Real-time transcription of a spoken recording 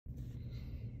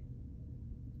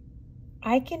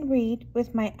I Can Read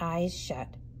with My Eyes Shut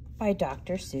by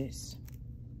Dr. Seuss.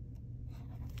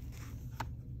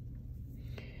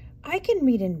 I can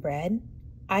read in red,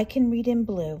 I can read in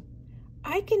blue,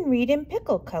 I can read in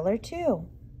pickle color too.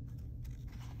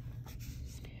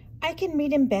 I can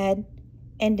read in bed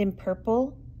and in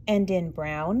purple and in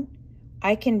brown.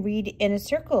 I can read in a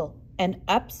circle and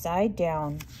upside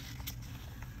down.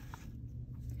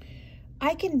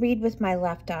 I can read with my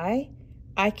left eye,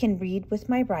 I can read with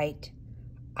my right.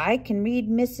 I can read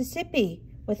Mississippi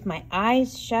with my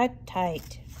eyes shut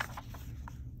tight.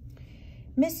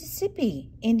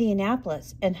 Mississippi,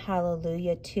 Indianapolis, and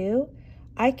Hallelujah too.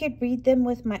 I could read them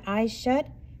with my eyes shut.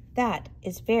 That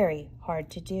is very hard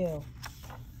to do.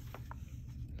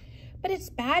 But it's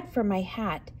bad for my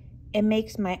hat. It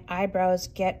makes my eyebrows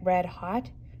get red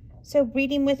hot. So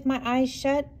reading with my eyes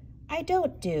shut, I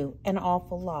don't do an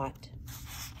awful lot.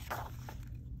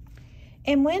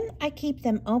 And when I keep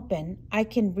them open, I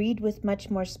can read with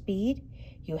much more speed.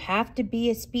 You have to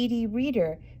be a speedy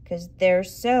reader because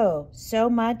there's so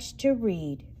much to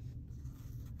read.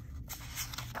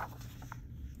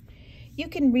 You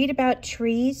can read about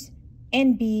trees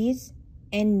and bees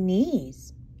and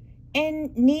knees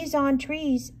on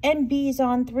trees and bees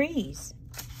on threes.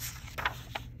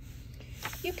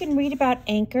 You can read about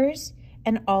anchors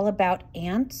and all about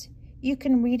ants. You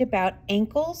can read about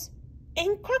ankles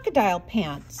and crocodile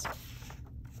pants.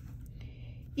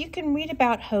 You can read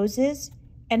about hoses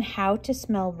and how to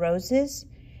smell roses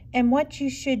and what you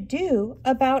should do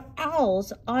about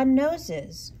owls on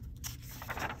noses.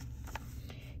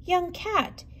 Young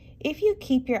cat, if you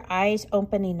keep your eyes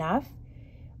open enough,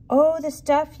 oh, the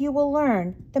stuff you will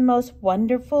learn, the most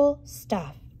wonderful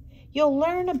stuff. You'll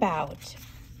learn about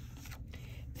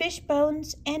fish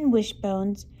bones and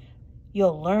wishbones.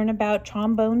 You'll learn about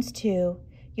trombones too.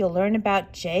 You'll learn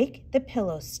about Jake, the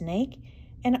pillow snake,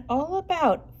 and all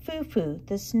about Foo-Foo,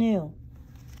 the snoo.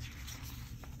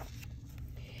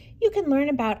 You can learn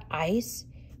about ice.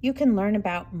 You can learn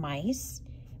about mice.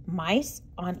 Mice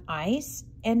on ice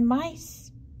and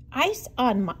mice. Ice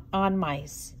on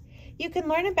mice. You can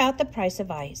learn about the price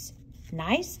of ice.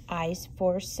 Nice ice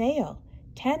for sale,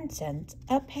 10 cents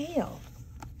a pail.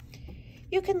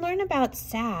 You can learn about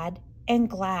sad and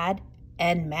glad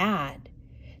and mad.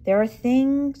 There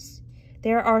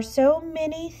are so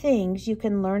many things you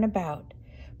can learn about,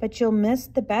 but you'll miss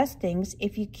the best things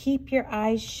if you keep your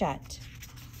eyes shut.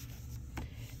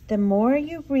 The more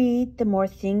you read, the more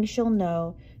things you'll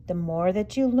know. The more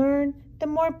that you learn, the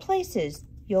more places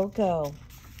you'll go.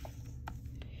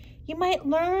 You might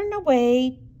learn a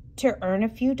way to earn a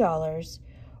few dollars,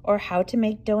 or how to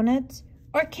make donuts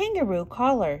or kangaroo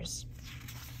collars.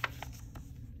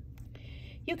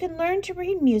 You can learn to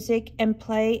read music and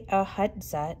play a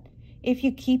hut-zut if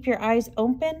you keep your eyes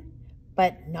open,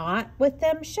 but not with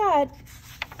them shut.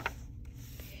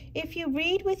 If you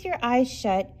read with your eyes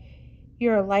shut,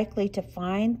 you're likely to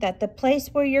find that the place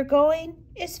where you're going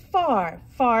is far,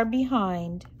 far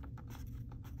behind.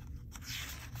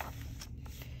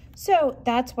 So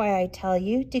that's why I tell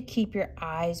you to keep your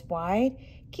eyes wide.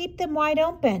 Keep them wide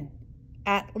open,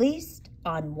 at least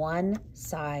on one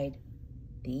side.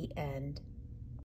 The end.